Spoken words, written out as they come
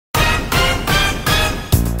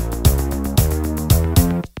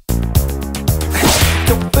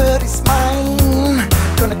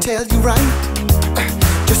tell you right.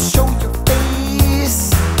 Just show your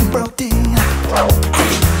face and broke down.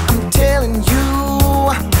 I'm telling you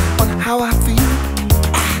on how I feel.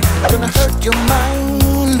 Gonna hurt your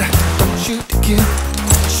mind. Don't shoot to kill.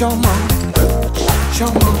 Show more,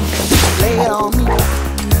 show more. Lay it on me.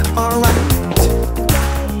 Alright.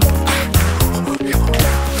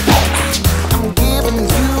 I'm giving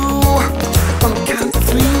you on the count of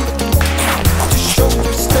 3 to show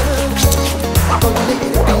your stuff. But let it be.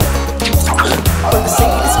 When they say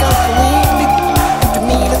this got for me, to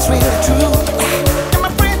me that's really true. And my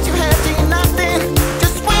friends, you have seen nothing.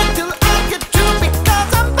 Just wait till I get to,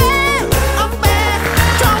 because I'm bad. I'm bad.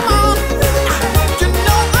 Come on. You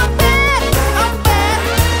know I'm bad. I'm bad.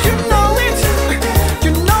 You know it.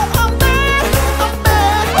 You know I'm bad. I'm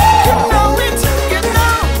bad. You know it. You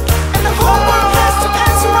know. And the whole world has to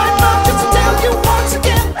answer right now, just to tell you once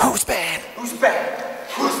again. Who's bad? Who's bad?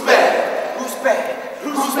 Who's bad? Who's bad?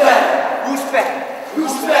 Who's bad? Who's bad?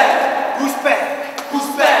 Who's bad? Who's bad? Who's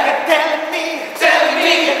bad? You're telling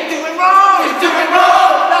me you're doing wrong. You're doing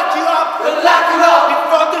wrong. Lock you up. Lock you up.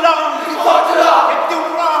 Before too long. Before too long. You're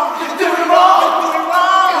doing wrong. You're doing wrong. You're doing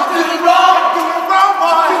wrong. You're doing wrong. You're doing wrong,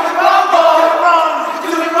 boy. You're doing wrong, boy. You're doing wrong.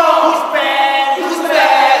 You're doing wrong. Who's bad? Who's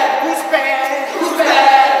bad? Who's bad? Who's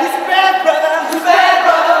bad? Who's bad, brother? Who's bad,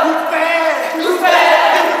 brother? Who's bad? Who's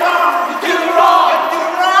bad? You're doing wrong. You're doing wrong. You're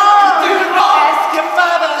doing wrong. You're doing wrong. Ask your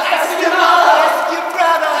mother. Ask your mother. Ask your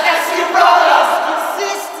brother. Ask your brother. Ask your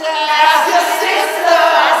sister. Ask your sister.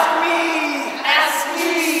 Ask me. Ask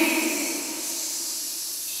me.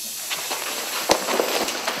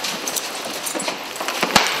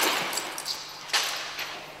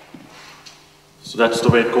 So that's the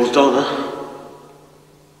way it goes down, huh?